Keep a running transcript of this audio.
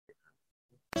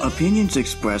Opinions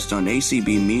expressed on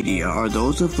ACB Media are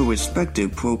those of the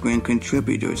respective program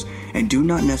contributors and do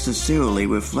not necessarily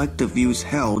reflect the views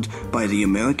held by the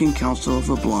American Council of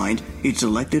the Blind, its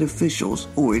elected officials,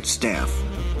 or its staff.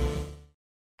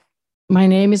 My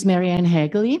name is Marianne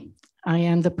Hagley. I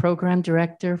am the Program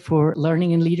Director for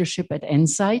Learning and Leadership at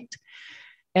NSIT.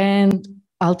 And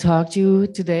I'll talk to you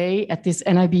today at this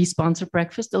NIB Sponsored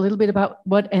Breakfast a little bit about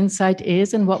what NSIT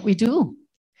is and what we do.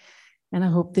 And I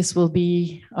hope this will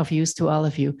be of use to all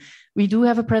of you. We do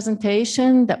have a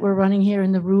presentation that we're running here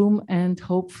in the room and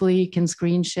hopefully can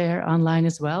screen share online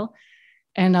as well.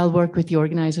 And I'll work with the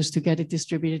organizers to get it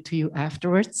distributed to you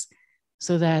afterwards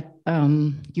so that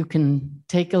you can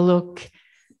take a look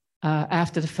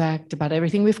after the fact about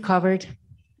everything we've covered.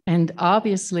 And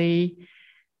obviously,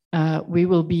 we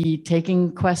will be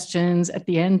taking questions at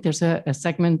the end. There's a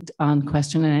segment on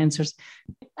question and answers.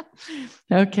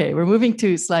 Okay, we're moving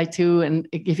to slide 2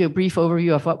 and give you a brief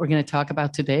overview of what we're going to talk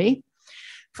about today.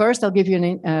 First, I'll give you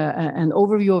an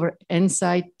overview over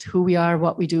NSIT, who we are,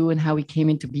 what we do, and how we came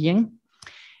into being.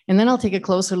 And then I'll take a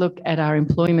closer look at our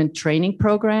employment training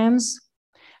programs.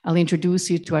 I'll introduce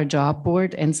you to our job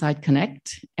board, NSIT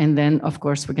Connect. And then, of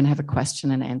course, we're going to have a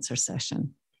question and answer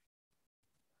session.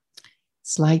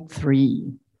 Slide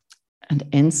 3, an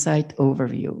NSIT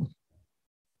overview.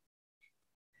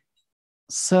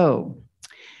 So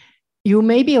you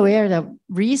may be aware that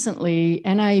recently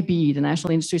NIB, the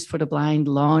National Institutes for the Blind,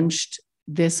 launched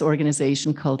this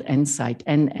organization called NSIT,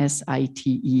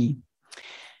 N-S-I-T-E.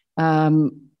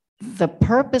 The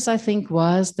purpose, I think,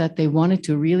 was that they wanted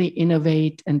to really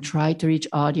innovate and try to reach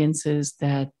audiences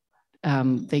that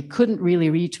they couldn't really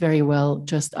reach very well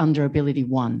just under Ability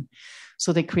 1.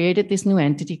 So they created this new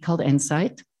entity called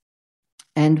NSIT,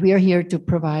 and we are here to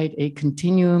provide a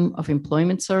continuum of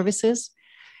employment services.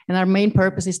 And our main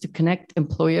purpose is to connect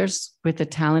employers with the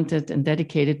talented and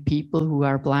dedicated people who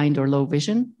are blind or low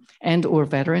vision and or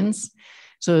veterans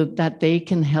so that they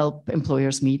can help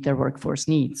employers meet their workforce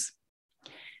needs.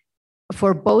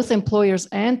 For both employers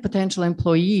and potential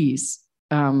employees,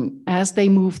 as they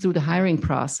move through the hiring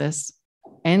process,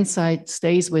 NSIT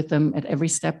stays with them at every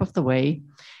step of the way,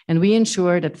 and we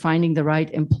ensure that finding the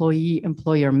right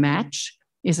employee-employer match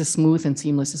is as smooth and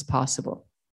seamless as possible.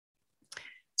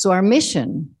 So our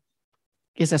mission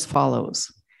is as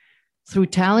follows. Through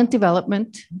talent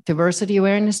development, diversity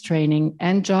awareness training,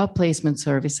 and job placement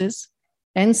services,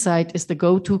 NSIT is the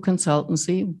go-to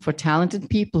consultancy for talented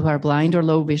people who are blind or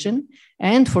low vision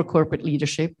and for corporate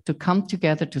leadership to come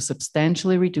together to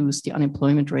substantially reduce the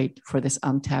unemployment rate for this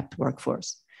untapped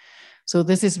workforce. So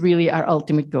this is really our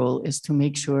ultimate goal, is to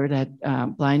make sure that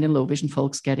blind and low vision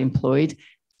folks get employed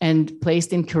and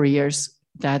placed in careers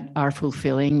that are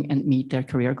fulfilling and meet their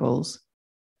career goals.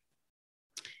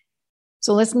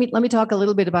 So let me talk a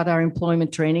little bit about our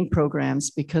employment training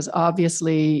programs, because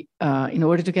obviously, in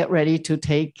order to get ready to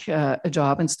take a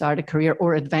job and start a career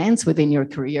or advance within your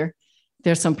career,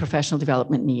 there's some professional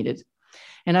development needed.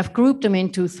 And I've grouped them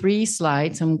into 3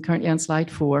 slides. I'm currently on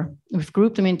slide 4. We've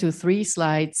grouped them into 3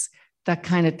 slides that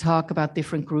kind of talk about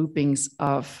different groupings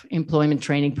of employment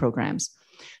training programs.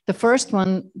 The first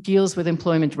one deals with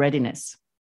employment readiness.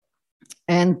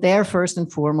 And there, first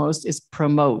and foremost, is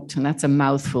PROMOTE, and that's a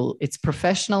mouthful. It's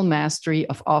professional mastery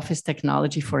of office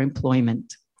technology for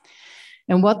employment.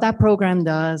 And what that program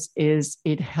does is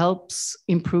it helps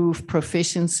improve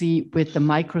proficiency with the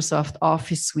Microsoft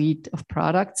Office suite of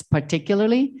products,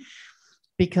 particularly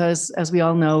because, as we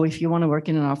all know, if you want to work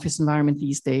in an office environment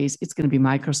these days, it's going to be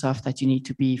Microsoft that you need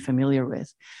to be familiar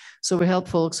with. So we help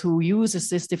folks who use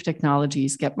assistive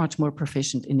technologies get much more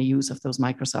proficient in the use of those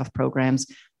Microsoft programs,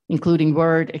 including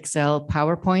Word, Excel,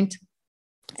 PowerPoint.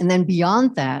 And then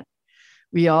beyond that,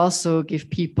 we also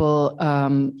give people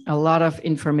a lot of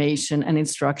information and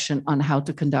instruction on how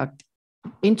to conduct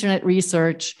internet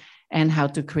research and how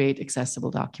to create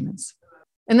accessible documents.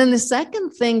 And then the second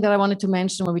thing that I wanted to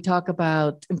mention when we talk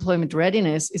about employment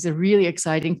readiness is a really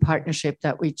exciting partnership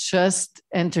that we just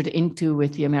entered into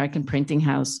with the American Printing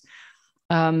House.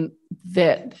 The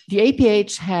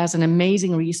APH has an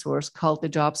amazing resource called the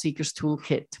Job Seekers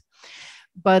Toolkit,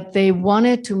 but they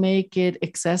wanted to make it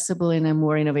accessible in a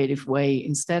more innovative way.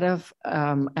 Instead of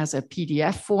as a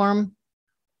PDF form,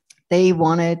 they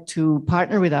wanted to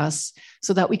partner with us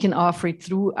so that we can offer it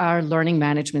through our learning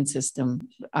management system,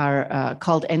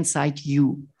 called NSIT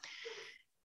U.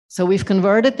 So we've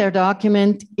converted their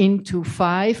document into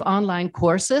 5 online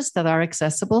courses that are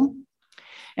accessible,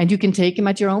 and you can take them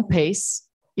at your own pace.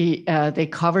 They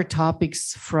cover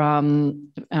topics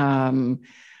from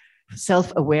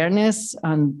self-awareness,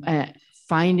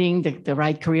 finding the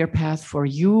right career path for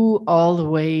you, all the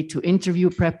way to interview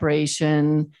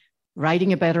preparation,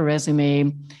 writing a better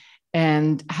resume,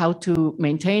 and how to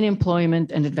maintain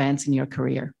employment and advance in your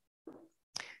career.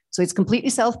 So it's completely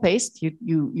self-paced.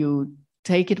 You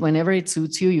take it whenever it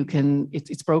suits you.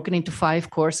 It's broken into 5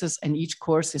 courses, and each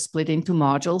course is split into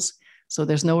modules. So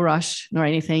there's no rush nor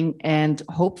anything. And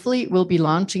hopefully we'll be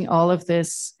launching all of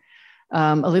this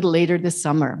a little later this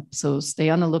summer. So stay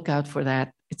on the lookout for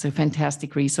that. It's a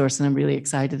fantastic resource, and I'm really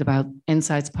excited about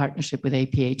NSIDE's partnership with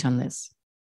APH on this.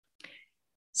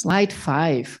 Slide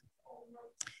 5.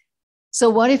 So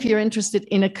what if you're interested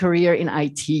in a career in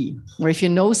IT, or if you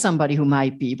know somebody who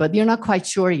might be, but you're not quite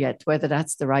sure yet whether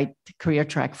that's the right career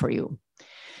track for you?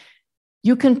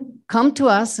 You can come to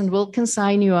us and we'll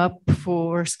consign you up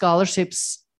for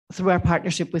scholarships through our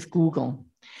partnership with Google.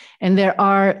 And there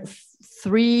are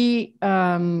 3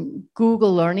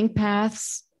 Google learning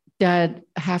paths that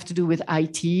have to do with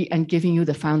IT and giving you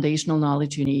the foundational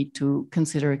knowledge you need to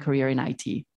consider a career in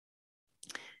IT.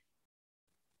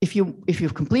 If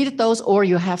you've completed those, or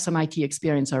you have some IT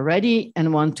experience already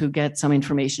and want to get some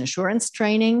information assurance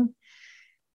training,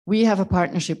 we have a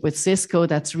partnership with Cisco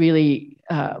that's really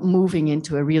moving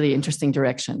into a really interesting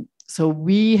direction. So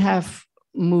we have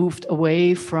moved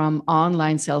away from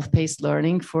online self-paced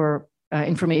learning for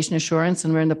information assurance,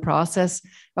 and we're in the process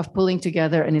of pulling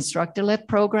together an instructor-led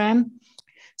program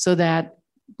so that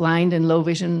blind and low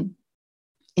vision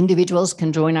individuals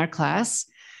can join our class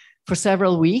for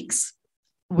several weeks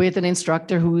with an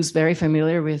instructor who's very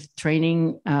familiar with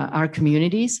training our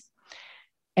communities.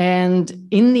 And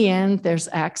in the end, there's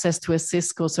access to a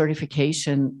Cisco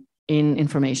certification in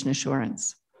information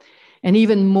assurance. And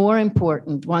even more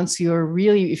important, once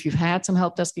if you've had some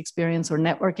help desk experience or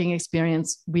networking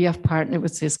experience, we have partnered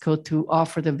with Cisco to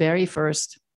offer the very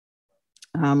first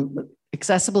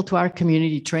accessible to our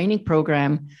community training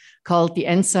program called the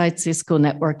NSIDE Cisco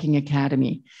Networking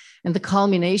Academy. And the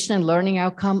culmination and learning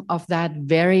outcome of that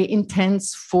very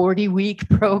intense 40-week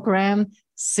program,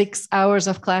 6 hours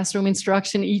of classroom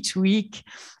instruction each week,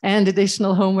 and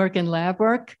additional homework and lab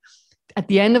work. At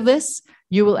the end of this,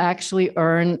 you will actually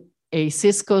earn a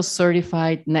Cisco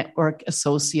Certified Network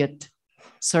Associate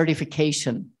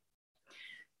certification.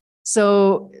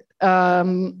 So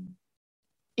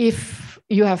if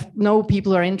you know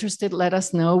people who are interested, let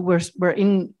us know. We're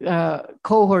in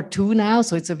cohort 2 now,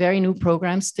 so it's a very new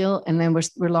program still, and then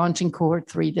we're launching cohort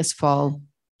 3 this fall.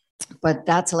 But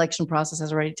that selection process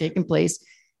has already taken place.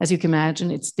 As you can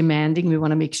imagine, it's demanding. We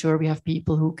want to make sure we have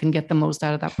people who can get the most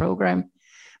out of that program.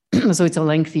 So it's a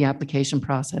lengthy application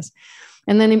process.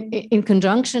 And then in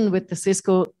conjunction with the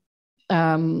Cisco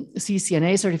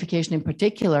CCNA certification in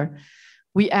particular,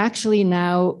 we actually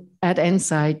now at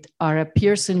NSIDE are a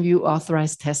Pearson VUE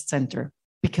authorized test center,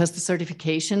 because the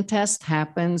certification test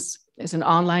happens as an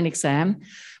online exam,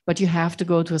 but you have to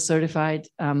go to a certified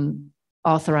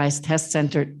authorized test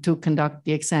center to conduct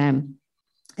the exam.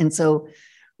 And so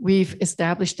we've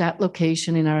established that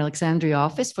location in our Alexandria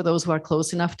office for those who are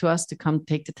close enough to us to come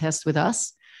take the test with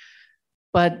us.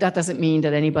 But that doesn't mean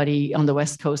that anybody on the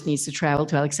West Coast needs to travel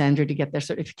to Alexandria to get their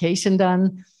certification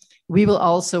done. We will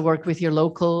also work with your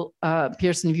local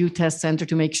Pearson VUE test center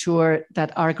to make sure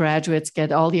that our graduates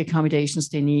get all the accommodations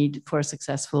they need for a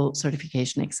successful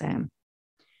certification exam.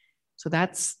 So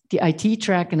that's the IT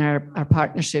track and our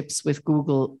partnerships with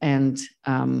Google and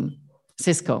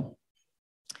Cisco.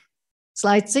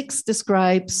 Slide 6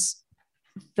 describes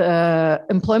the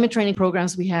employment training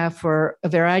programs we have for a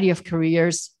variety of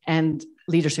careers and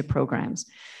leadership programs.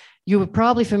 You were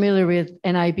probably familiar with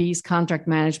NIB's Contract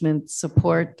Management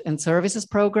Support and Services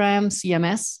Program,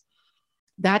 CMS.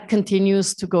 That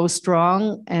continues to go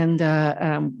strong, and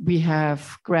we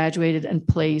have graduated and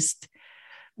placed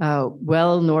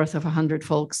well north of 100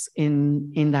 folks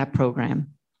in that program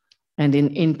and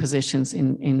in positions,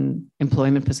 in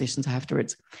employment positions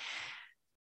afterwards.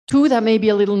 2 that may be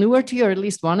a little newer to you, or at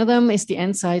least one of them, is the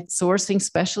NSIDE Sourcing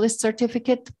Specialist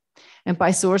Certificate. And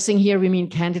by sourcing here, we mean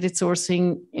candidate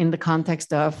sourcing in the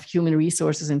context of human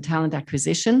resources and talent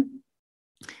acquisition.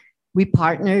 We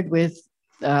partnered with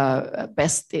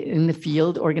best in the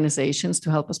field organizations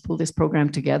to help us pull this program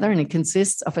together. And it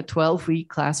consists of a 12-week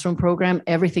classroom program.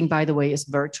 Everything, by the way, is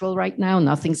virtual right now.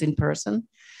 Nothing's in person.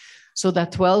 So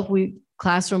that 12-week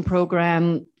classroom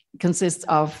program consists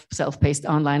of self-paced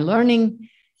online learning,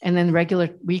 and then regular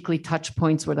weekly touch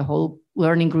points where the whole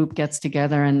learning group gets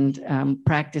together and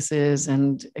practices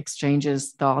and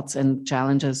exchanges thoughts and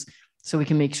challenges, so we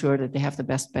can make sure that they have the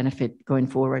best benefit going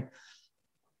forward.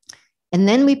 And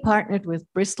then we partnered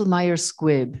with Bristol Myers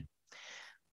Squibb,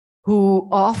 who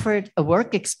offered a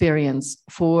work experience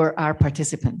for our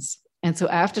participants. And so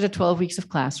after the 12 weeks of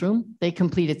classroom, they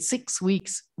completed 6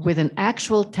 weeks with an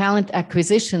actual talent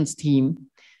acquisitions team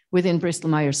within Bristol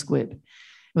Myers Squibb.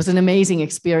 It was an amazing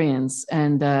experience,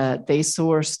 and they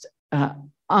sourced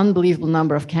an unbelievable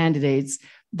number of candidates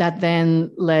that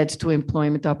then led to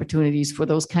employment opportunities for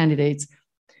those candidates.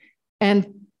 And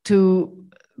to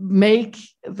make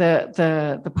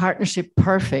the partnership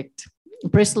perfect,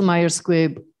 Bristol Myers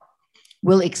Squibb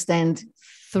will extend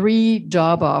 3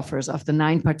 job offers of the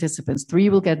 9 participants. 3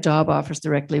 will get job offers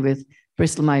directly with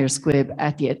Bristol Myers Squibb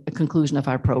at the conclusion of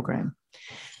our program.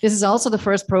 This is also the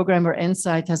first program where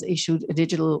Insight has issued a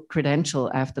digital credential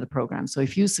after the program. So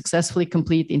if you successfully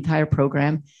complete the entire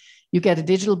program, you get a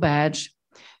digital badge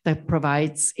that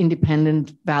provides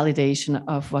independent validation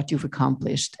of what you've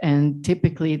accomplished. And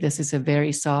typically, this is a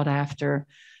very sought after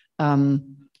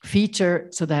feature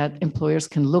so that employers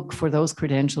can look for those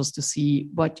credentials to see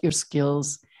what your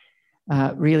skills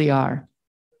really are.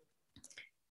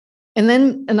 And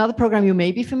then another program you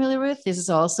may be familiar with, this is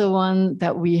also one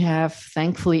that we have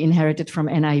thankfully inherited from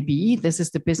NIB. This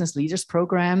is the Business Leaders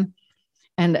Program.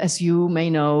 And as you may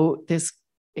know, this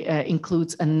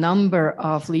includes a number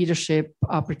of leadership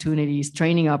opportunities,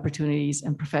 training opportunities,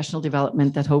 and professional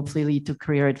development that hopefully lead to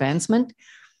career advancement.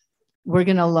 We're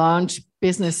going to launch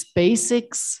Business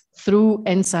Basics through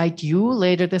Insight U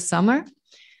later this summer.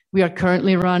 We are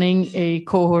currently running a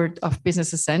cohort of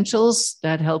Business Essentials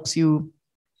that helps you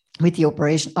with the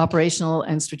operational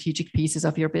and strategic pieces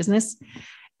of your business.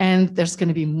 And there's going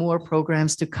to be more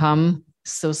programs to come,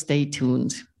 so stay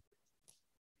tuned.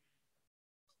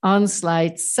 On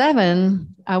slide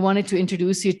 7, I wanted to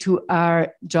introduce you to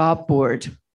our job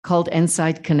board called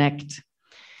Insight Connect.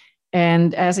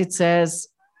 And as it says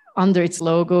under its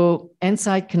logo,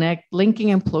 Insight Connect, linking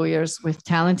employers with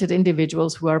talented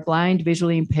individuals who are blind,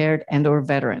 visually impaired, and/or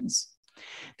veterans.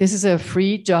 This is a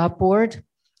free job board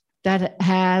that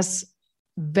has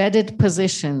vetted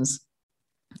positions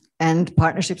and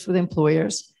partnerships with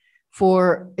employers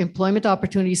for employment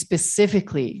opportunities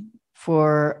specifically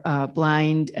for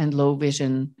blind and low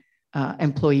vision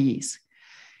employees.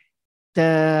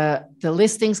 The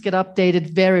listings get updated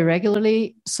very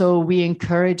regularly, so we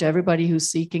encourage everybody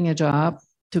who's seeking a job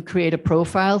to create a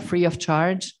profile free of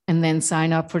charge and then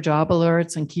sign up for job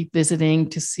alerts and keep visiting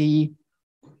to see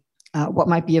what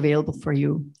might be available for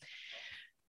you.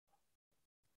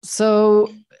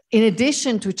 So in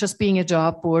addition to just being a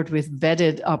job board with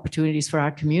vetted opportunities for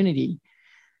our community,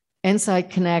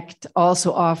 Insight Connect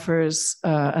also offers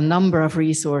a number of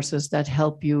resources that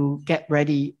help you get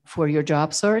ready for your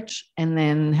job search and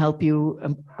then help you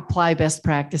apply best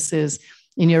practices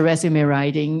in your resume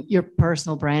writing, your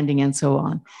personal branding, and so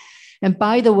on. And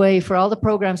by the way, for all the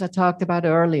programs I talked about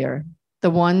earlier,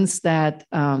 the ones that,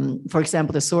 for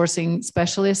example, the sourcing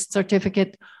specialist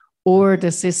certificate or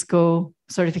the Cisco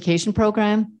certification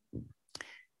program,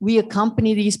 we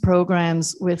accompany these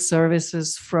programs with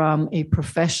services from a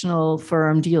professional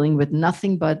firm dealing with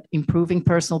nothing but improving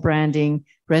personal branding,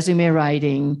 resume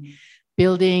writing,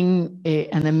 building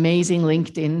an amazing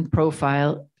LinkedIn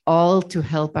profile, all to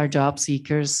help our job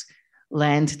seekers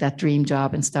land that dream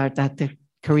job and start that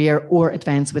career or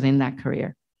advance within that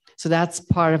career. So that's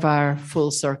part of our full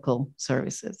circle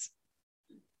services.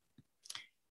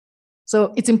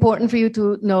 So it's important for you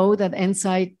to know that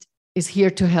Insight is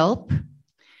here to help.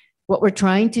 What we're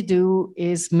trying to do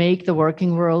is make the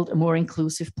working world a more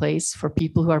inclusive place for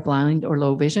people who are blind or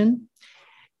low vision.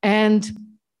 And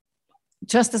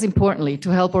just as importantly,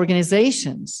 to help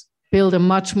organizations build a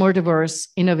much more diverse,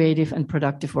 innovative, and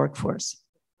productive workforce.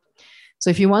 So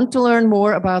if you want to learn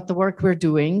more about the work we're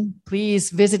doing, please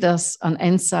visit us on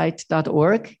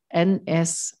nsite.org,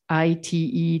 nsite.org,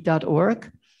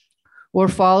 or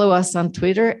follow us on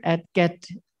Twitter at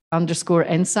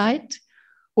get_insight,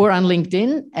 or on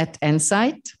LinkedIn at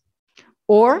Insight,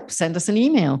 or send us an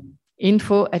email,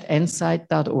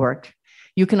 info@insight.org.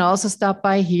 You can also stop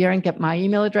by here and get my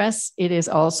email address. It is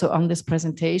also on this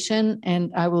presentation,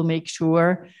 and I will make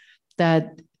sure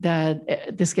that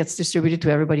this gets distributed to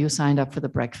everybody who signed up for the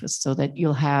breakfast so that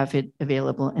you'll have it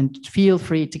available, and feel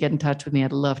free to get in touch with me.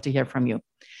 I'd love to hear from you.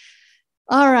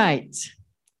 All right.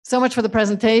 So much for the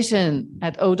presentation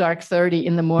at dark 30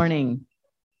 in the morning.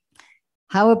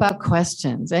 How about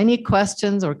questions? Any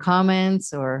questions or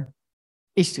comments or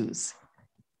issues?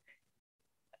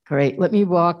 Great. Let me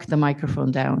walk the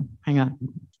microphone down. Hang on.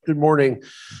 Good morning.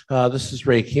 This is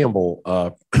Ray Campbell,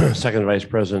 Second Vice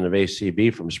President of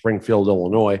ACB from Springfield,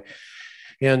 Illinois.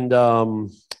 And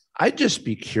I'd just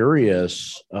be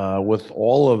curious with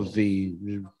all of the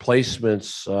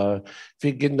placements. If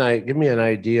you give me an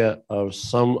idea of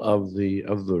some of the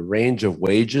range of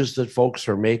wages that folks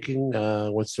are making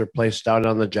once they're placed out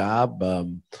on the job.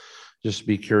 Just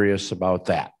be curious about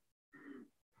that.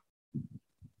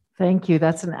 Thank you.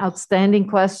 That's an outstanding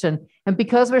question. And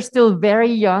because we're still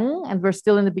very young and we're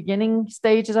still in the beginning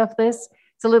stages of this,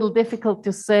 it's a little difficult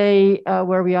to say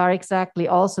where we are exactly,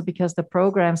 also because the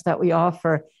programs that we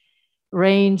offer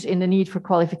range in the need for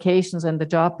qualifications and the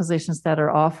job positions that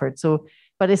are offered. So,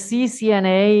 but a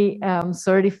CCNA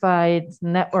certified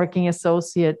networking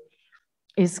associate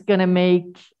is going to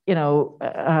make,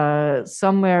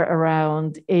 somewhere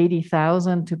around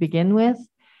 80,000 to begin with.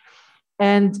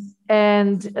 And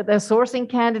the sourcing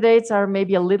candidates are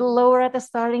maybe a little lower at the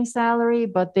starting salary,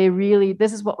 but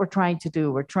this is what we're trying to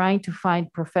do. We're trying to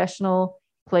find professional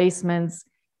placements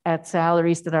at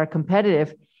salaries that are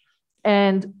competitive.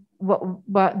 And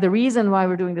what the reason why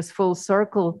we're doing this full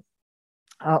circle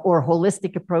or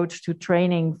holistic approach to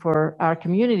training for our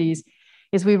communities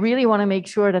is we really want to make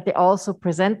sure that they also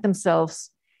present themselves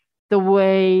the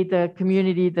way the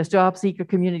community, the job seeker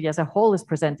community as a whole is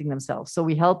presenting themselves. So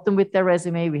we help them with their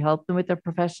resume, we help them with their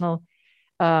professional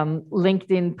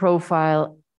LinkedIn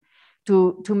profile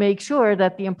to make sure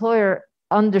that the employer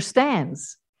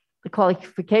understands the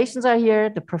qualifications are here,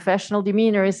 the professional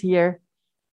demeanor is here,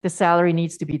 the salary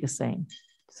needs to be the same.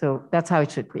 So that's how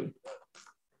it should be.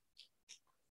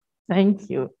 Thank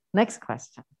you. Next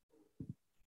question.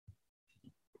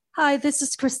 Hi, this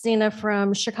is Christina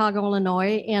from Chicago,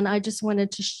 Illinois, and I just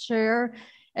wanted to share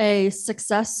a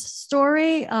success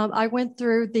story. I went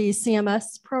through the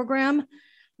CMS program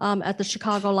at the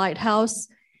Chicago Lighthouse,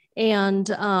 and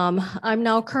I'm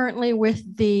now currently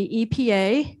with the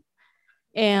EPA.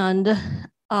 And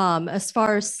as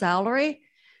far as salary,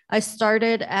 I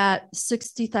started at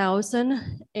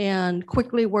 60,000 and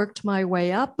quickly worked my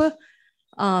way up.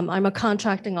 I'm a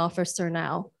contracting officer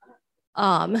now.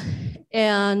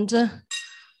 And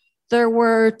there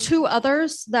were two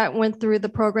others that went through the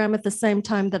program at the same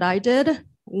time that I did.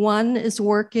 One is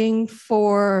working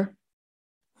for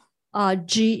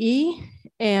GE,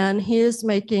 and he is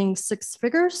making six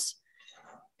figures.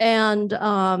 And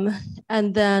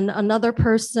then another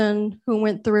person who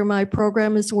went through my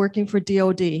program is working for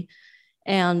DOD,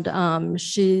 and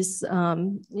she's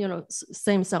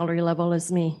same salary level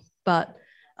as me. But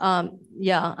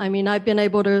yeah, I mean, I've been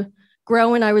able to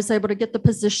grow and I was able to get the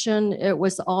position. It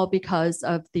was all because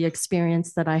of the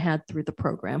experience that I had through the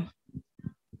program.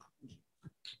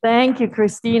 Thank you,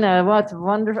 Christina. What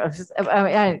wonderful.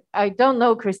 I don't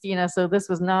know Christina, so this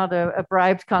was not a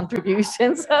bribed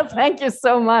contribution. So thank you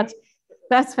so much.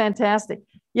 That's fantastic.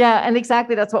 Yeah, and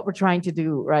exactly that's what we're trying to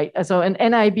do, right? So an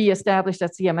NIB established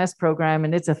that CMS program,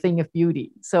 and it's a thing of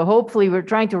beauty. So hopefully we're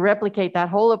trying to replicate that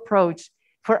whole approach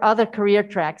for other career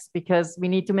tracks, because we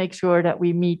need to make sure that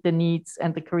we meet the needs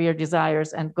and the career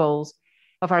desires and goals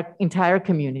of our entire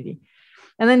community.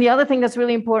 And then the other thing that's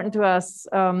really important to us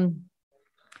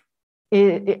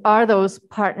are those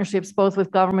partnerships both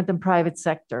with government and private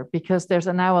sector, because there's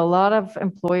now a lot of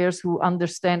employers who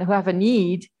understand, who have a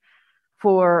need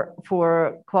for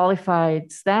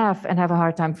qualified staff and have a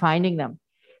hard time finding them.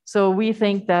 So we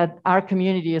think that our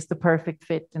community is the perfect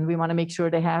fit, and we want to make sure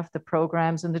they have the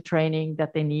programs and the training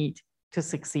that they need to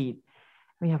succeed.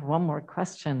 We have one more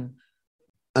question.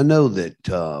 I know that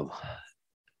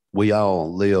we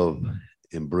all live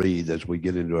and breathe as we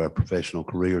get into our professional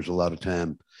careers a lot of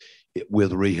time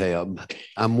with rehab.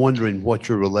 I'm wondering what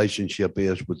your relationship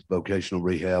is with vocational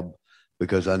rehab,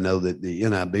 because I know that the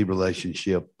NIB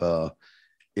relationship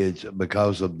is,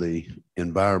 because of the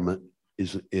environment,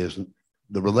 is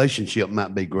the relationship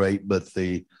might be great, but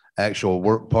the actual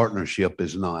work partnership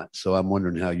is not. So I'm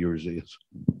wondering how yours is.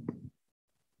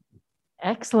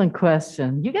 Excellent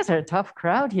question. You guys are a tough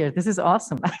crowd here. This is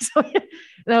awesome.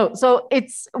 So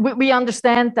we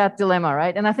understand that dilemma,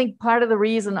 right? And I think part of the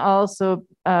reason also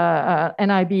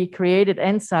NIB created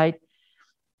Insight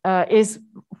is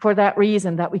for that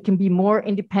reason, that we can be more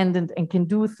independent and can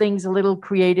do things a little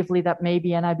creatively that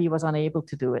maybe NIB was unable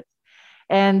to do it.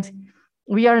 And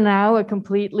we are now a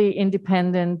completely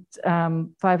independent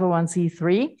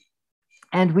 501c3,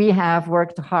 and we have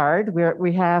worked hard.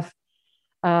 We have,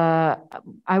 I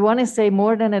want to say,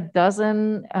 more than a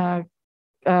dozen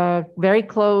very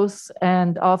close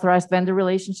and authorized vendor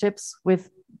relationships with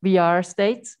VR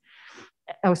states,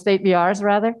 or state VRs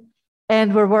rather.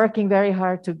 And we're working very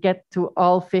hard to get to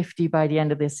all 50 by the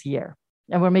end of this year.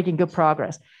 And we're making good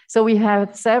progress. So we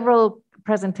have several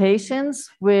presentations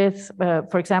with,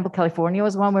 for example, California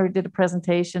was one where we did a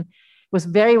presentation was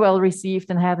very well received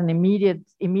and had an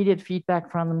immediate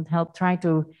feedback from them, helped trying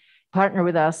to partner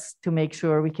with us to make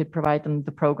sure we could provide them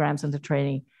the programs and the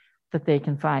training that they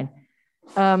can find.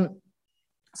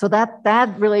 So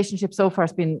that relationship so far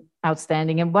has been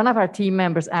outstanding. And one of our team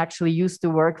members actually used to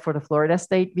work for the Florida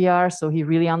State VR, so he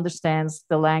really understands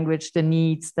the language, the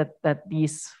needs that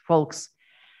these folks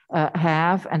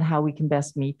have, and how we can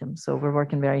best meet them. So we're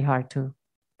working very hard to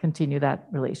continue that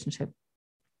relationship.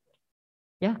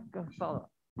 Yeah, go follow.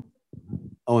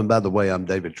 Oh, and by the way, I'm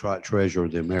David Trott, treasurer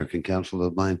of the American Council of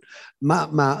the Blind. My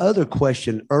other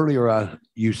question earlier,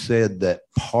 you said that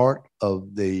part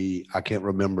of the, I can't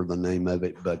remember the name of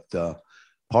it, but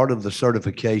part of the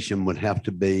certification would have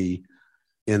to be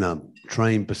in a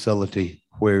trained facility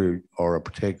or a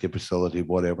protected facility,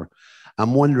 whatever.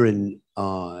 I'm wondering,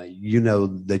 you know,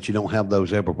 that you don't have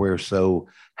those everywhere. So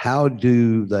how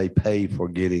do they pay for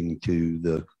getting to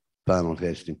the final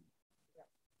testing?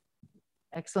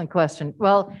 Excellent question.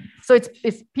 Well, so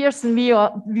it's Pearson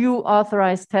VUE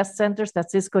authorized test centers that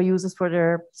Cisco uses for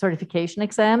their certification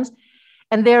exams.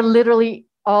 And they're literally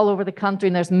all over the country,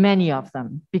 and there's many of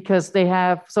them because they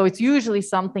have, so it's usually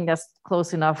something that's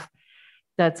close enough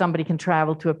that somebody can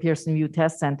travel to a Pearson VUE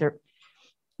test center.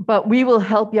 But we will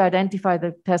help you identify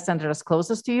the test center that's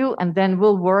closest to you, and then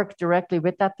we'll work directly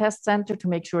with that test center to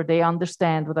make sure they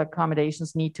understand what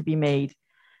accommodations need to be made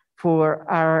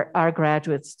for our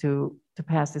graduates to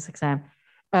pass this exam.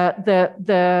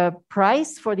 The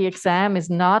price for the exam is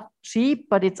not cheap,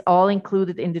 but it's all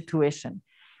included in the tuition.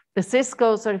 The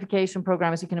Cisco certification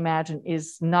program, as you can imagine,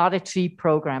 is not a cheap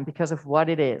program because of what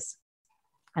it is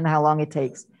and how long it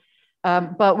takes.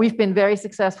 But we've been very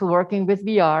successful working with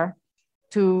VR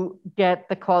to get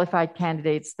the qualified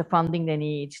candidates the funding they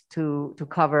need to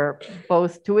cover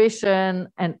both tuition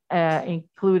and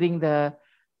including the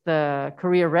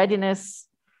career readiness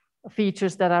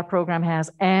features that our program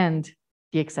has and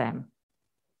the exam.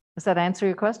 Does that answer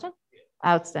your question?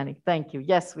 Outstanding. Thank you.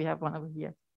 Yes, we have one over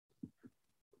here.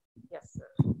 Yes,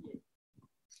 sir.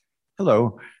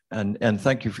 Hello, and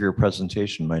thank you for your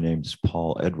presentation. My name is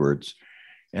Paul Edwards,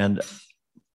 and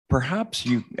perhaps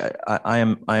I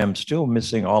am still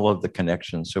missing all of the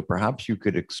connections. So perhaps you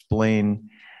could explain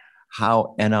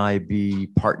how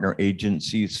NIB partner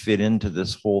agencies fit into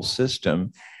this whole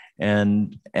system,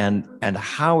 and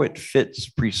how it fits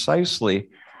precisely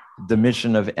the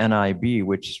mission of NIB,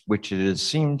 which it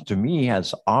seems to me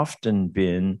has often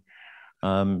been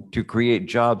to create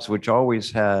jobs which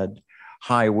always had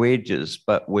high wages,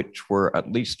 but which were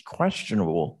at least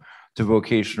questionable to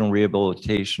vocational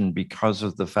rehabilitation because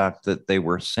of the fact that they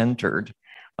were centered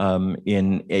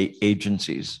in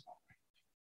agencies.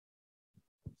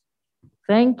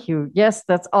 Thank you. Yes,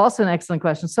 that's also an excellent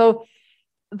question. So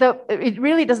it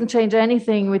really doesn't change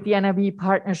anything with the NIB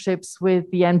partnerships with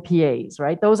the NPAs,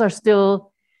 right? Those are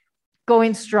still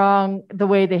going strong the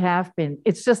way they have been.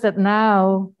 It's just that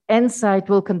now NSITE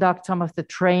will conduct some of the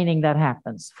training that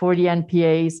happens for the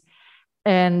NPAs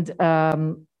and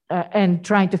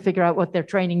trying to figure out what their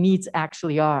training needs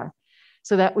actually are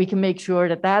so that we can make sure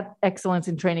that that excellence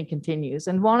in training continues.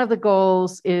 And one of the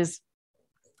goals is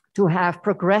to have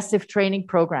progressive training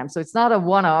programs. So it's not a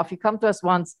one-off. You come to us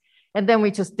once and then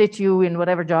we just ditch you in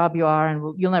whatever job you are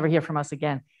and you'll never hear from us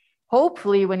again.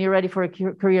 Hopefully, when you're ready for a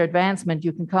career advancement,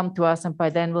 you can come to us and by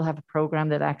then we'll have a program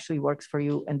that actually works for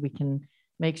you and we can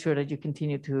make sure that you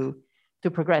continue to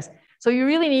progress. So you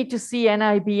really need to see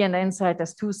NIB and NSITE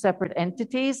as two separate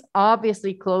entities,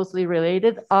 obviously closely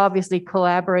related, obviously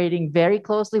collaborating very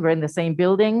closely. We're in the same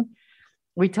building.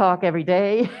 We talk every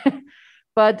day.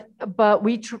 But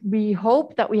we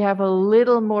hope that we have a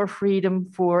little more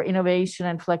freedom for innovation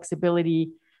and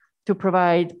flexibility to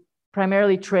provide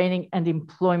primarily training and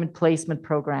employment placement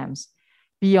programs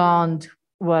beyond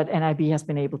what NIB has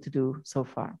been able to do so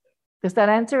far. Does that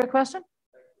answer your question?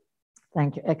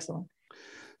 Thank you. Excellent.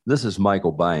 This is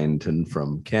Michael Byington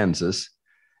from Kansas.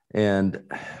 And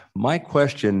my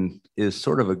question is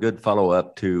sort of a good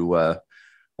follow-up to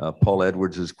Paul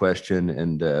Edwards' question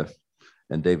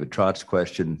and David Trott's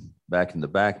question back in the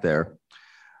back there.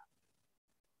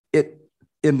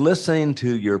 In listening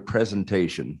to your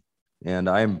presentation, and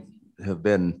I have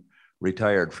been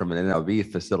retired from an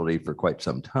NIB facility for quite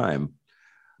some time,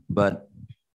 but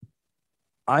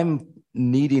I'm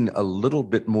needing a little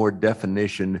bit more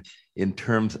definition in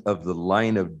terms of the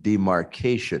line of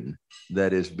demarcation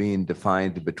that is being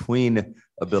defined between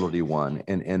Ability One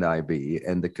and NIB.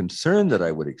 And the concern that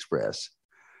I would express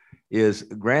is,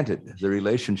 granted, the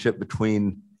relationship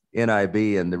between NIB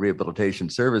and the Rehabilitation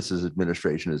Services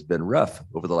Administration has been rough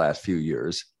over the last few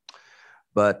years,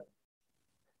 but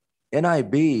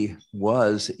NIB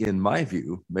was, in my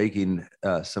view, making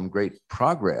some great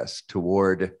progress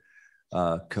toward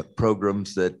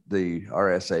programs that the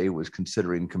RSA was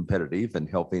considering competitive and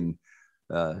helping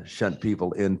shunt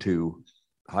people into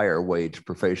higher wage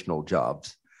professional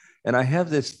jobs. And I have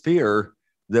this fear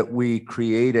that we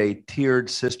create a tiered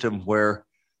system where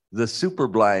the super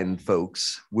blind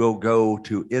folks will go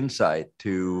to Insight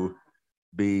to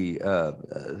be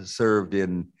served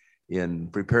in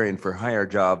preparing for higher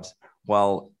jobs,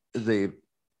 while the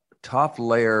top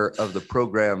layer of the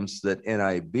programs that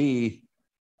NIB/Ability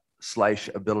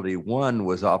One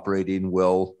was operating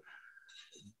will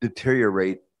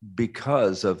deteriorate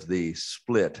because of the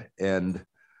split. And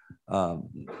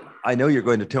I know you're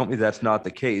going to tell me that's not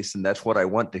the case, and that's what I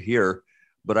want to hear,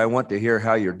 but I want to hear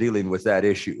how you're dealing with that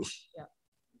issue. Yeah.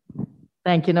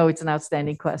 Thank you. No, it's an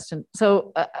outstanding question.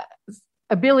 So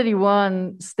Ability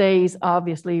One stays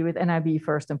obviously with NIB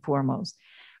first and foremost.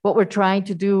 What we're trying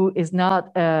to do is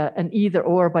not an either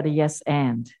or, but a yes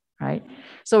and, right?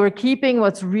 So we're keeping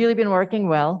what's really been working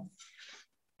well,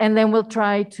 and then we'll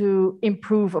try to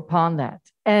improve upon that.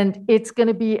 And it's going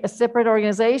to be a separate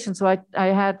organization. So I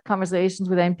had conversations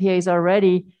with NPAs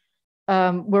already.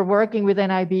 We're working with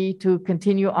NIB to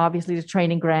continue, obviously, the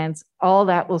training grants. All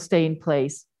that will stay in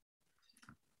place.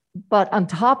 But on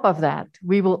top of that,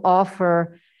 we will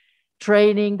offer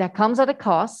training that comes at a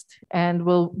cost, and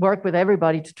we'll work with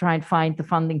everybody to try and find the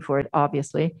funding for it,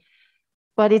 obviously.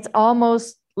 But it's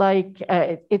almost like,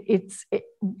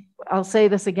 I'll say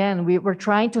this again, we're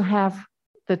trying to have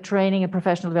the training and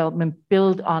professional development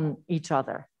build on each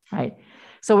other, right?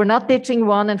 So we're not ditching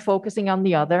one and focusing on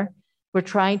the other. We're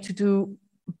trying to do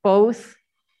both,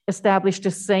 establish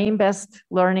the same best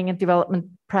learning and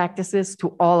development practices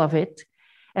to all of it,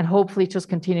 and hopefully just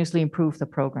continuously improve the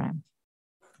program.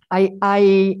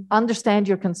 I understand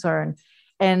your concern,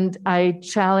 and I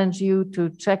challenge you to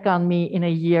check on me in a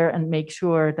year and make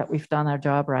sure that we've done our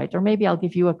job right. Or maybe I'll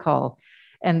give you a call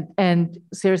and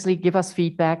seriously give us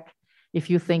feedback. If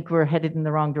you think we're headed in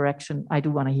the wrong direction, I do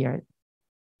want to hear it.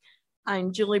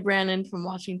 I'm Julie Brannon from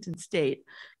Washington State.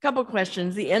 A couple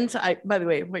questions. The Insight, by the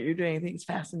way, what you're doing I think is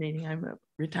fascinating. I'm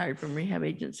retired from rehab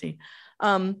agency.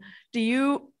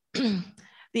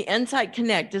 The Insight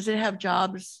Connect, does it have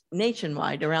jobs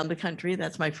nationwide around the country?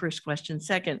 That's my first question.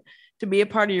 Second, to be a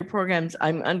part of your programs,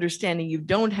 I'm understanding you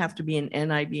don't have to be an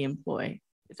NIB employee.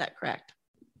 Is that correct?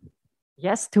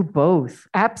 Yes, to both.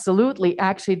 Absolutely.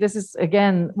 Actually, this is,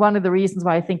 again, one of the reasons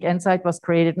why I think Insight was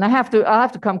created. And I'll have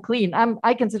to come clean.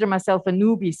 I consider myself a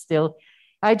newbie still.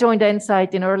 I joined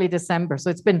Insight in early December. So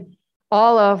it's been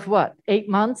all of what, 8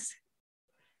 months?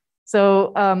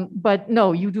 So, but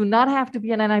no, you do not have to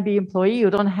be an NIB employee. You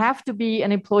don't have to be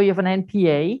an employee of an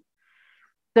NPA.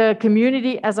 The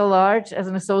community as a large, as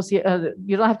an associate,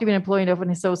 you don't have to be an employee of an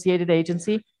associated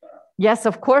agency. Yes,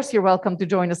 of course, you're welcome to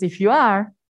join us if you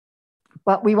are,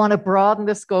 but we want to broaden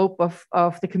the scope of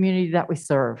the community that we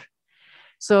serve.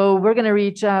 So we're going to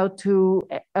reach out to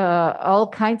all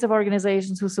kinds of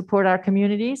organizations who support our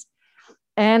communities,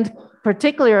 and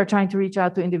particularly are trying to reach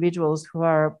out to individuals who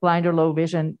are blind or low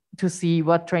vision to see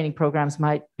what training programs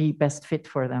might be best fit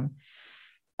for them.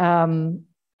 And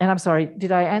I'm sorry,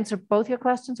 did I answer both your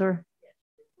questions or?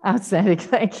 Outstanding,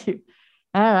 thank you.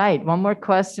 All right, one more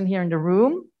question here in the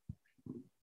room.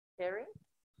 Carrie?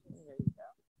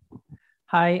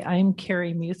 Hi, I'm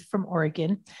Carrie Muth from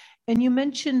Oregon. And you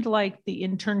mentioned like the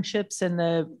internships and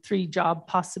the 3 job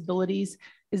possibilities.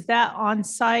 Is that on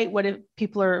site? What if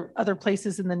people are other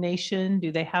places in the nation?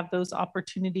 Do they have those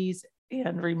opportunities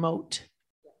and remote?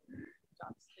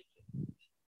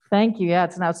 Thank you. Yeah,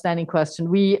 it's an outstanding question.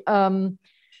 We understand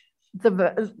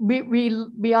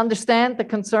the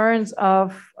concerns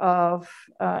of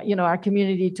our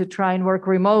community to try and work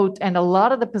remote, and a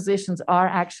lot of the positions are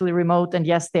actually remote, and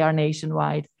yes, they are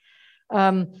nationwide.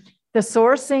 The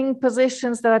sourcing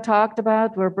positions that I talked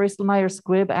about, where Bristol Myers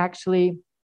Squibb actually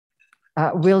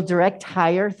will direct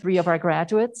hire 3 of our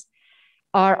graduates,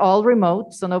 are all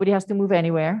remote, so nobody has to move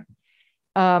anywhere.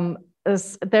 We're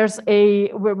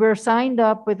signed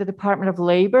up with the Department of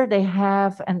Labor. They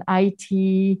have an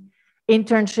IT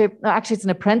internship, actually it's an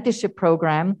apprenticeship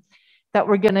program that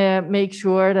we're going to make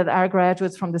sure that our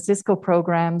graduates from the Cisco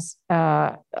programs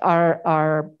are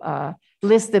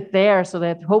listed there, so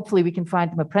that hopefully we can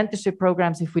find them apprenticeship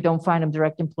programs if we don't find them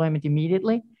direct employment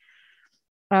immediately.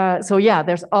 So yeah,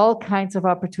 there's all kinds of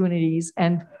opportunities,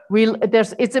 and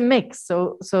it's a mix.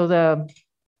 So the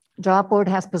job board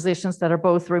has positions that are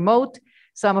both remote,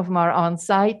 some of them are on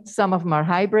site, some of them are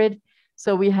hybrid.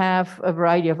 So we have a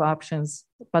variety of options,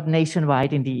 but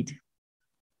nationwide indeed.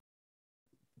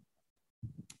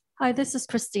 Hi, this is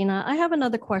Christina. I have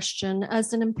another question.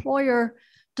 As an employer,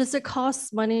 does it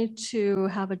cost money to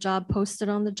have a job posted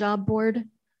on the job board?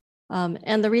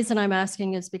 And the reason I'm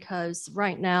asking is because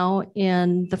right now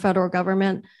in the federal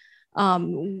government,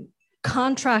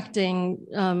 contracting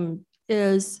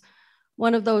is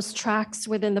one of those tracks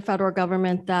within the federal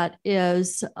government that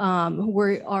is,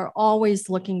 we are always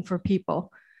looking for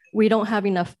people. We don't have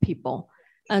enough people.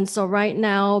 And so right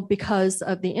now, because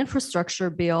of the infrastructure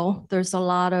bill, there's a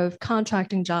lot of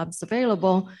contracting jobs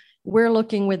available. We're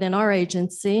looking within our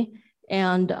agency.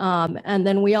 And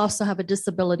then we also have a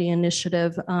disability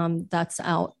initiative that's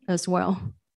out as well.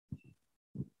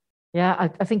 Yeah,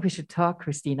 I think we should talk,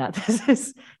 Christina. This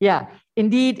is, yeah,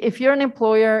 indeed, if you're an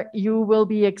employer, you will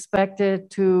be expected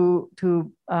to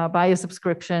buy a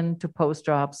subscription to post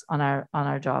jobs on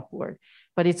our job board,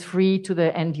 but it's free to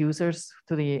the end users,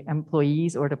 to the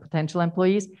employees or the potential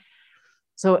employees.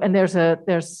 So, and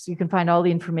you can find all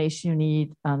the information you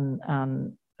need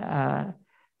on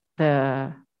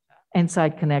the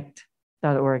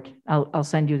insideconnect.org. I'll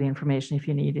send you the information if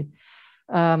you need it.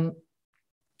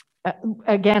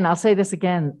 Again, I'll say this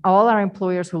again, all our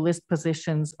employers who list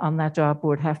positions on that job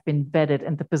board have been vetted,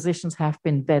 and the positions have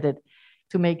been vetted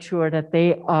to make sure that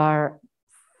they are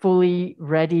fully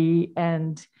ready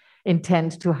and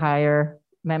intend to hire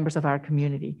members of our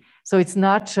community. So it's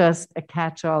not just a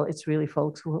catch-all, it's really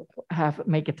folks who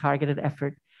make a targeted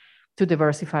effort to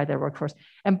diversify their workforce.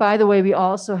 And by the way, we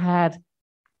also had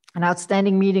an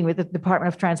outstanding meeting with the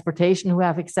Department of Transportation, who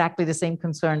have exactly the same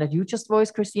concern that you just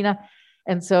voiced, Christina.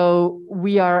 And so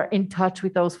we are in touch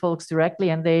with those folks directly,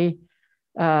 and they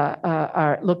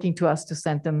are looking to us to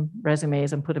send them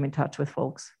resumes and put them in touch with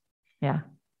folks. Yeah,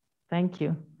 thank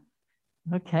you.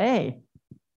 Okay.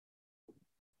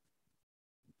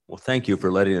 Well, thank you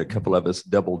for letting a couple of us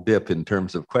double dip in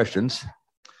terms of questions.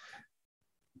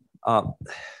 My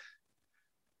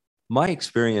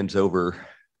experience over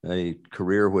a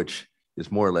career which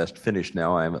is more or less finished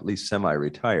now, I'm at least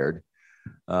semi-retired,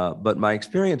 but my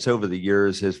experience over the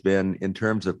years has been in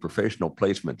terms of professional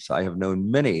placements. I have known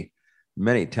many,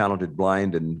 many talented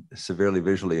blind and severely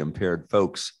visually impaired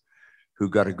folks who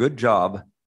got a good job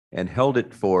and held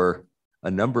it for a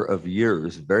number of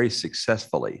years very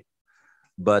successfully.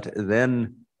 But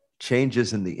then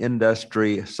changes in the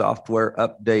industry, software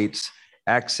updates,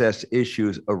 access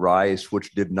issues arise,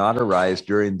 which did not arise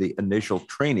during the initial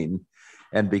training.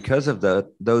 And because of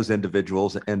those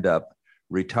individuals end up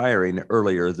retiring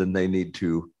earlier than they need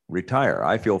to retire.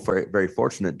 I feel very, very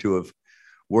fortunate to have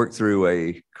worked through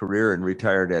a career and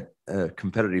retired at a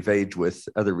competitive age with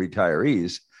other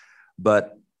retirees.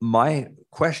 But my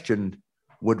question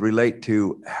would relate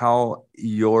to how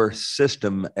your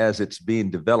system, as it's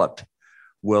being developed,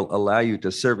 will allow you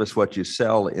to service what you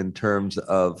sell in terms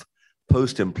of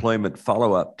post-employment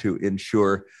follow-up to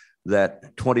ensure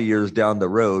that 20 years down the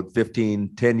road,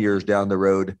 15, 10 years down the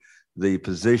road, the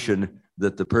position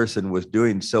that the person was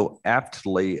doing so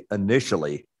aptly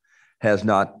initially has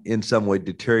not in some way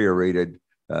deteriorated,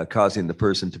 causing the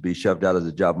person to be shoved out of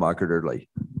the job market early.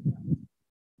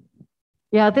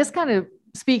 Yeah, this kind of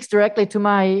speaks directly to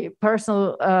my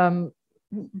personal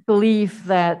belief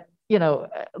that, you know,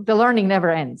 the learning never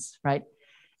ends, right?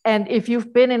 And if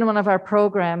you've been in one of our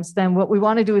programs, then what we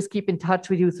want to do is keep in touch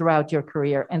with you throughout your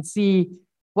career and see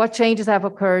what changes have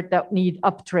occurred that need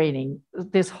up training.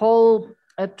 This whole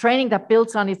training that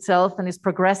builds on itself and is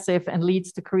progressive and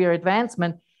leads to career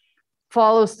advancement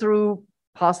follows through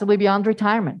possibly beyond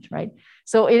retirement, right?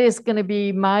 So it is going to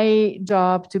be my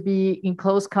job to be in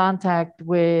close contact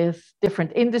with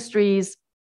different industries,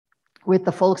 with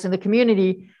the folks in the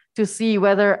community, to see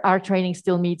whether our training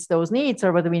still meets those needs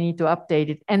or whether we need to update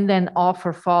it, and then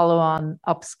offer follow-on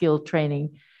upskill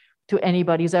training to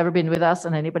anybody who's ever been with us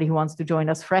and anybody who wants to join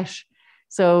us fresh.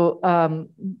 So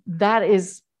that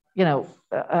is, you know,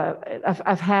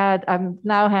 I've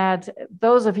now had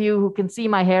those of you who can see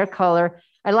my hair color.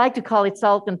 I like to call it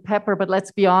salt and pepper, but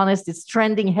let's be honest, it's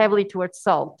trending heavily towards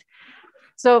salt.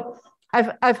 So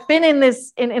I've been in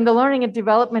the learning and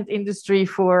development industry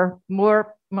for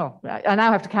more, well, I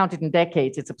now have to count it in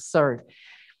decades. It's absurd.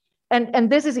 And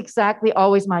this is exactly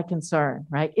always my concern,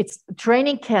 right?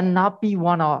 Training cannot be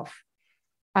one-off.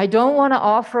 I don't want to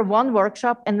offer one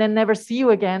workshop and then never see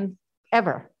you again,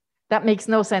 ever. That makes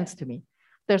no sense to me.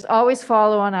 There's always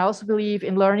follow-on. I also believe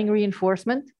in learning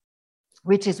reinforcement,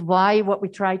 which is why what we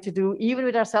try to do, even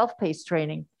with our self-paced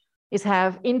training, is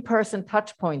have in-person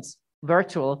touch points,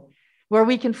 virtual, where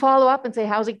we can follow up and say,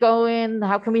 how's it going?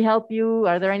 How can we help you?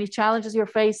 Are there any challenges you're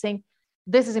facing?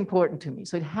 This is important to me.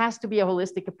 So it has to be a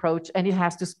holistic approach, and it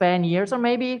has to span years or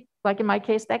maybe, like in my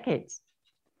case, decades.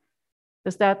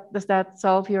 Does that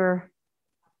solve your,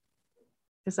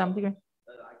 to some degree?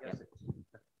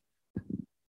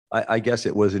 I guess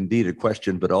it was indeed a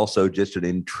question, but also just an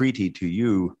entreaty to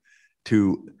you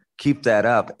to keep that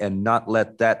up and not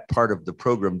let that part of the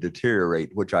program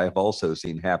deteriorate, which I have also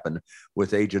seen happen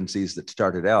with agencies that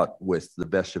started out with the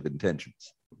best of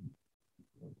intentions.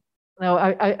 No,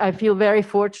 I feel very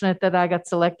fortunate that I got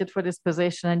selected for this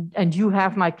position, and you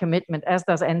have my commitment, as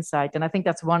does Insight. And I think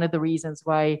that's one of the reasons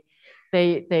why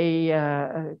they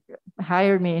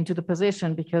hired me into the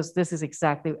position, because this is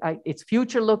exactly, it's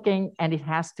future looking, and it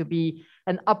has to be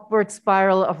an upward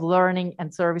spiral of learning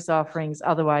and service offerings.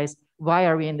 Otherwise, why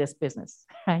are we in this business,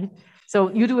 right?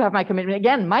 So you do have my commitment.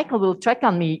 Again, Michael will check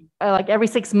on me like every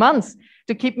 6 months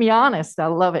to keep me honest. I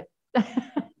love it.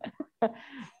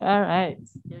 All right,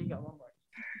 here you go, one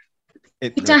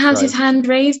more. Peter has his hand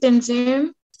raised in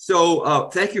Zoom. So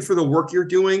thank you for the work you're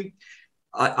doing.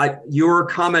 Your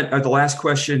comment at the last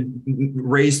question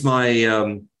raised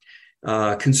my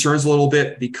concerns a little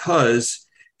bit, because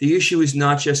the issue is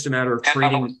not just a matter of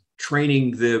training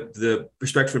the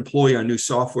prospective employee on new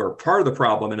software. Part of the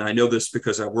problem, and I know this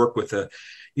because I work with a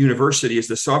university, is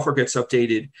the software gets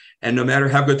updated, and no matter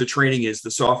how good the training is,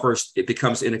 the software, it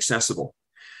becomes inaccessible.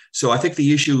 So I think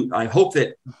the issue, I hope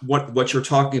that what you're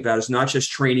talking about is not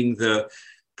just training the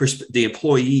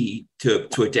employee to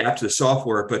adapt to the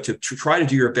software, but to try to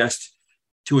do your best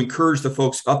to encourage the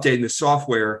folks updating the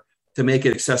software to make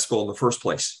it accessible in the first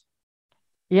place.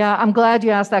 Yeah, I'm glad you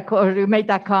asked that, or you made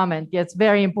that comment. Yeah, it's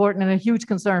very important and a huge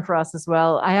concern for us as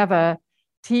well. I have a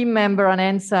team member on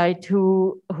Insight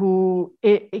who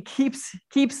it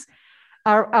keeps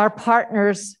our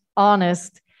partners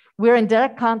honest. We're in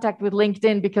direct contact with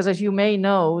LinkedIn because, as you may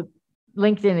know,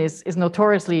 LinkedIn is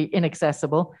notoriously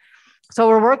inaccessible. So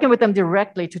we're working with them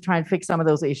directly to try and fix some of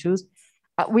those issues.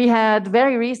 We had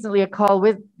very recently a call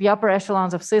with the upper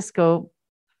echelons of Cisco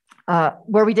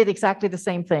where we did exactly the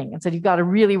same thing and said, you've got to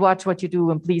really watch what you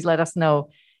do and please let us know.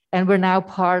 And we're now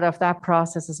part of that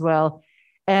process as well.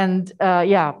 And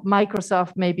yeah,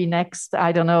 Microsoft may be next.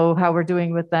 I don't know how we're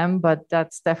doing with them, but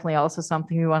that's definitely also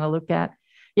something we want to look at.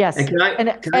 Yes, and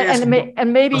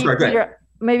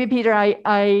maybe Peter,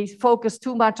 I focus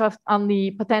too much on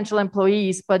the potential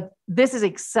employees, but this is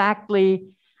exactly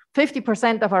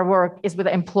 50% of our work is with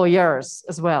employers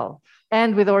as well,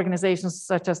 and with organizations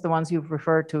such as the ones you've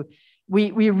referred to.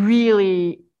 We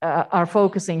really are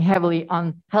focusing heavily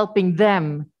on helping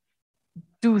them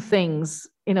do things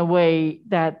in a way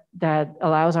that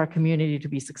allows our community to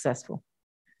be successul.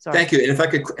 Sorry. Thank you. And if I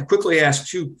could quickly ask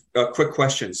two quick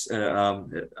questions, which are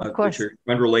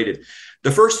unrelated. The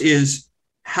first is,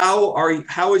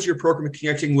 how is your program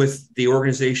connecting with the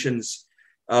organization's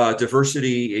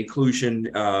diversity,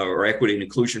 inclusion, or equity and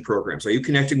inclusion programs? Are you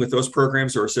connecting with those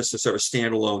programs, or is this a sort of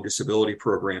standalone disability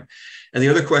program? And the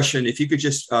other question, if you could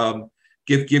just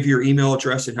give your email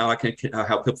address and how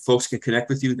folks can connect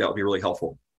with you, that would be really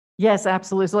helpful. Yes,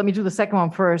 absolutely. So let me do the second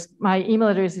one first. My email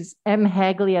address is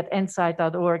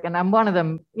mhagley@insight.org. And I'm one of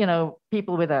them,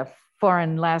 people with a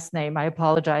foreign last name. I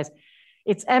apologize.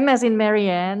 It's M as in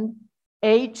Marianne,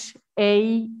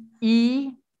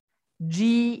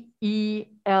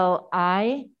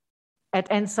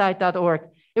 HAEGELI@insight.org.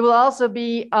 It will also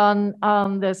be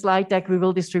on the slide deck we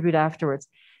will distribute afterwards.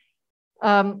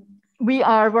 We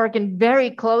are working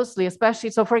very closely, especially,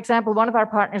 so for example, one of our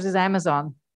partners is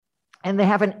Amazon. And they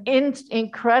have an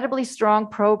incredibly strong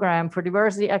program for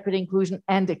diversity, equity, inclusion,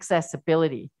 and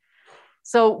accessibility.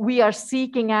 So we are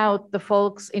seeking out the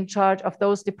folks in charge of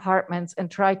those departments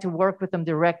and try to work with them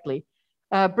directly.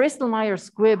 Bristol Myers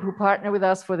Squibb, who partnered with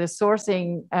us for the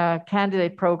sourcing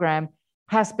candidate program,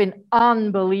 has been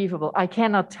unbelievable. I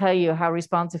cannot tell you how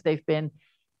responsive they've been.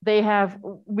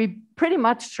 We pretty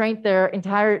much trained their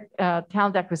entire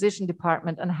talent acquisition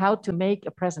department on how to make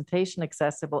a presentation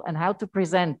accessible and how to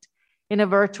present in a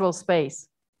virtual space.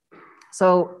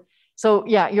 So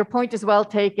yeah, your point is well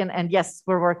taken. And yes,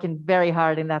 we're working very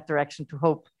hard in that direction to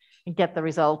hope and get the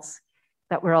results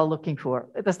that we're all looking for.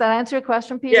 Does that answer your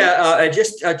question, Peter? Yeah,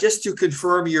 just to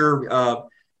confirm, your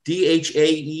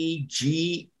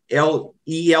DHAEGLELI,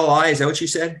 is that what you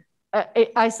said?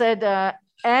 I said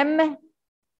MHAEGELI.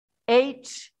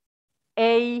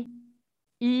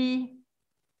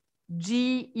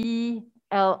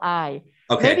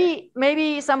 Okay.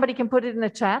 Maybe somebody can put it in the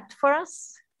chat for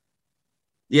us.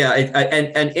 Yeah,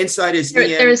 and Insight is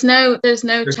there's no chat. There's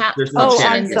no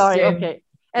chat. I'm sorry. Okay,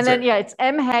 and then yeah, it's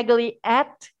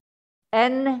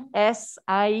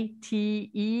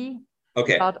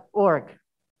mhagley@nsite.org.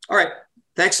 All right.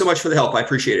 Thanks so much for the help. I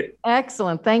appreciate it.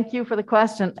 Excellent. Thank you for the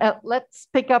question. Let's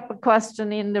pick up a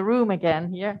question in the room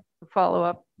again here to follow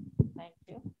up. Thanks.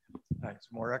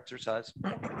 Thanks. More exercise.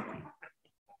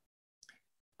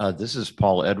 This is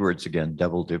Paul Edwards again,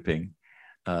 double dipping.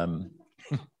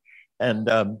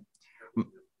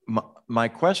 My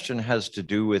question has to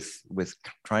do with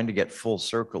trying to get full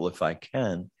circle if I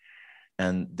can,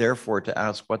 and therefore to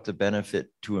ask what the benefit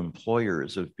to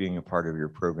employers of being a part of your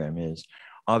program is.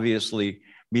 Obviously,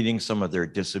 meeting some of their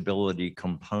disability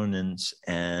components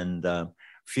and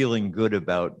feeling good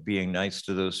about being nice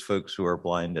to those folks who are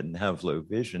blind and have low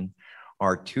vision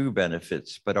are two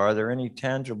benefits, but are there any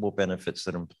tangible benefits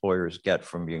that employers get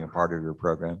from being a part of your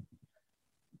program?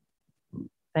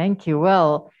 Thank you.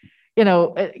 Well, you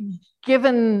know,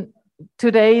 given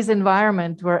today's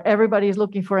environment where everybody is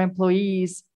looking for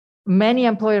employees, many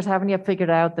employers haven't yet figured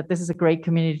out that this is a great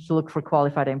community to look for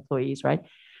qualified employees, right?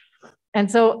 And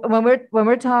so when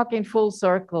we're talking full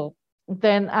circle,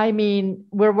 then I mean,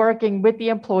 we're working with the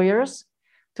employers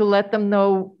to let them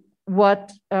know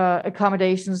what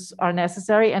accommodations are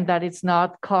necessary and that it's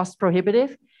not cost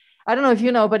prohibitive. I don't know if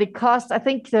you know, but it costs, I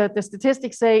think the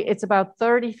statistics say it's about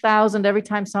 $30,000 every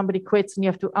time somebody quits and you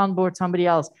have to onboard somebody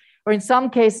else, or in some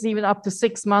cases, even up to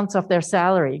 6 months of their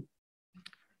salary.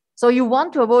 So you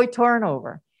want to avoid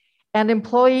turnover. And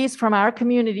employees from our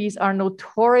communities are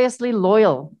notoriously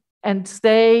loyal and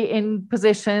stay in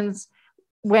positions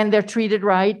when they're treated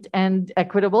right and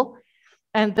equitable,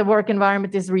 and the work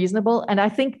environment is reasonable. And I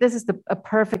think this is a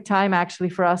perfect time actually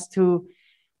for us to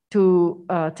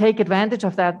take advantage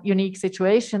of that unique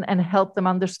situation and help them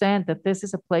understand that this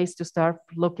is a place to start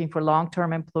looking for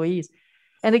long-term employees.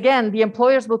 And again, the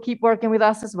employers will keep working with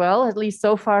us as well, at least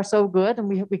so far so good. And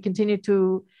we continue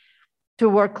to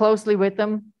work closely with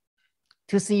them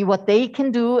to see what they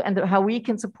can do and how we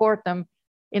can support them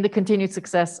in the continued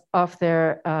success of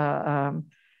their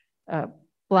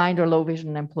blind or low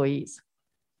vision employees.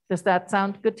 Does that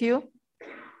sound good to you?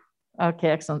 Okay,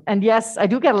 excellent. And yes, I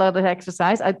do get a lot of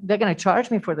exercise. They're going to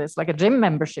charge me for this, like a gym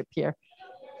membership here.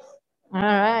 All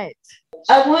right.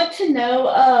 I want to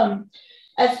know,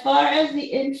 as far as the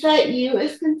Insight U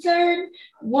is concerned,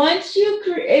 once you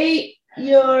create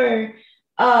your,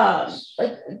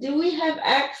 do we have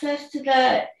access to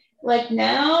that like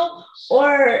now,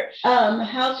 or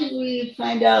how can we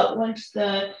find out once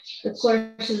the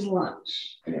course is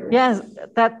launched? Yes,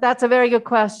 that's a very good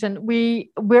question.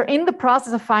 We're in the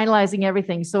process of finalizing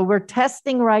everything. So we're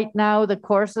testing right now the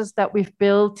courses that we've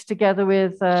built together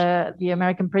with the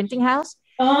American Printing House.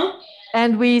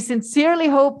 And we sincerely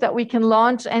hope that we can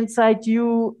launch Insight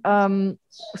U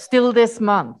still this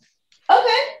month.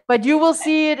 Okay. But you will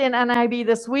see it in NIB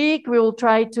this week. We will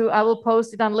I will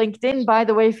post it on LinkedIn. By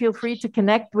the way, feel free to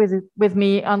connect with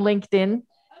me on LinkedIn.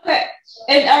 Okay.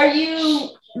 And are you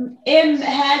M.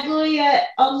 Hadley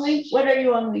on LinkedIn? What are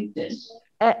you on LinkedIn?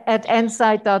 At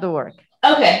insight.org.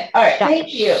 Okay. All right. Yeah.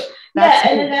 Thank you. That's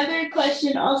and another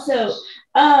question also,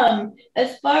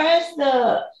 as far as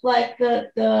the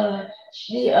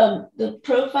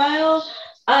profile,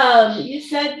 you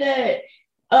said that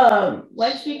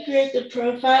once we create the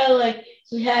profile, like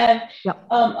we have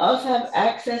also have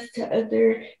access to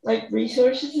other like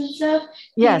resources and stuff.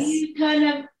 Yes. Can you kind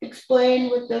of explain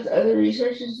what those other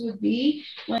resources would be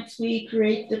once we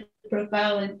create the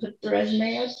profile and put the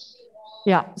resume up?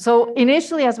 Yeah. So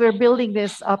initially, as we're building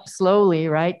this up slowly,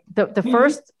 right, the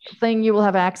first thing you will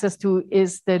have access to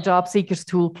is the Job Seekers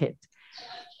Toolkit.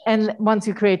 And once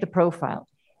you create the profile.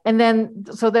 And then,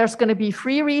 so there's going to be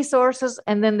free resources,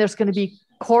 and then there's going to be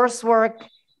coursework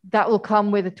that will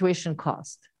come with a tuition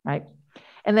cost, right?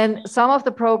 And then some of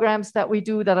the programs that we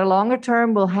do that are longer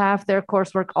term will have their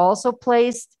coursework also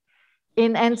placed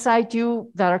in Insight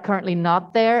U that are currently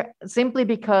not there, simply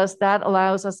because that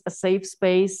allows us a safe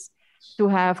space to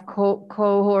have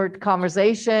cohort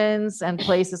conversations and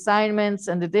place assignments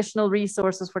and additional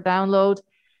resources for download.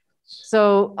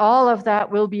 So all of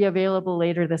that will be available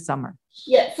later this summer.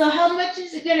 Yeah. So how much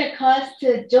is it going to cost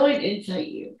to join Insight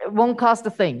U? It won't cost a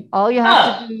thing. All you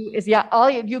have to do is,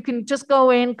 you can just go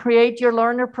in, create your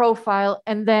learner profile,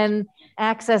 and then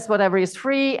access whatever is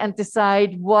free and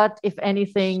decide what, if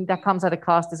anything, that comes at a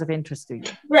cost is of interest to you.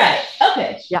 Right.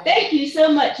 Okay. Yeah. Thank you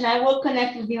so much. And I will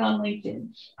connect with you on LinkedIn.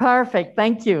 Perfect.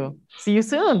 Thank you. See you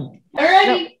soon. All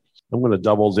righty. I'm going to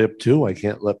double dip too. I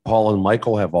can't let Paul and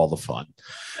Michael have all the fun,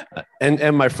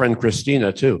 and my friend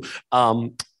Christina too.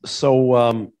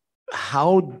 So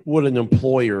how would an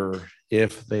employer,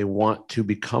 if they want to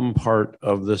become part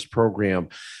of this program,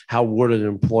 how would an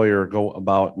employer go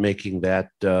about making that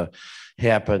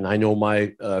happen? I know my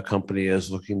company is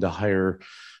looking to hire.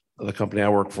 The company I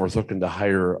work for is looking to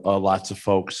hire lots of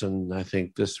folks, and I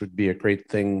think this would be a great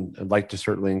thing. I'd like to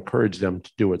certainly encourage them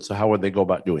to do it. So how would they go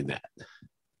about doing that?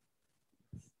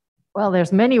 Well,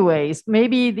 there's many ways.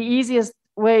 Maybe the easiest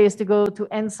way is to go to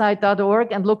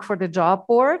nsight.org and look for the job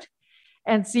board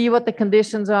and see what the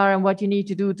conditions are and what you need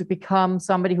to do to become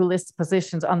somebody who lists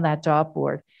positions on that job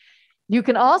board. You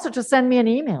can also just send me an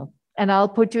email and I'll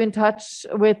put you in touch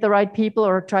with the right people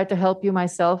or try to help you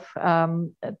myself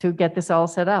to get this all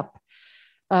set up.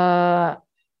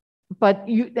 But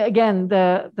you, again,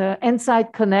 the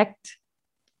Insight Connect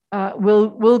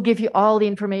will give you all the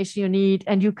information you need,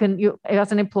 and you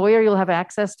as an employer, you'll have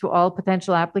access to all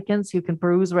potential applicants. You can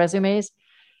peruse resumes,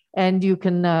 and you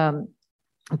can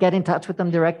get in touch with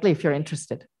them directly if you're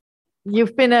interested.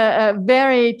 You've been a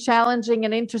very challenging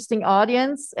and interesting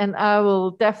audience, and I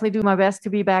will definitely do my best to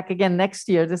be back again next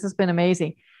year. This has been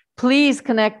amazing. Please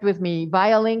connect with me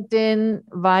via LinkedIn,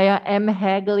 via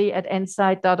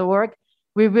mhagley@insight.org.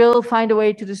 We will find a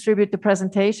way to distribute the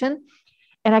presentation.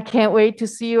 And I can't wait to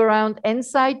see you around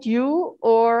Insight U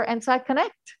or Insight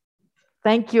Connect.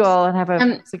 Thank you all and have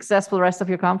a successful rest of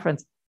your conference.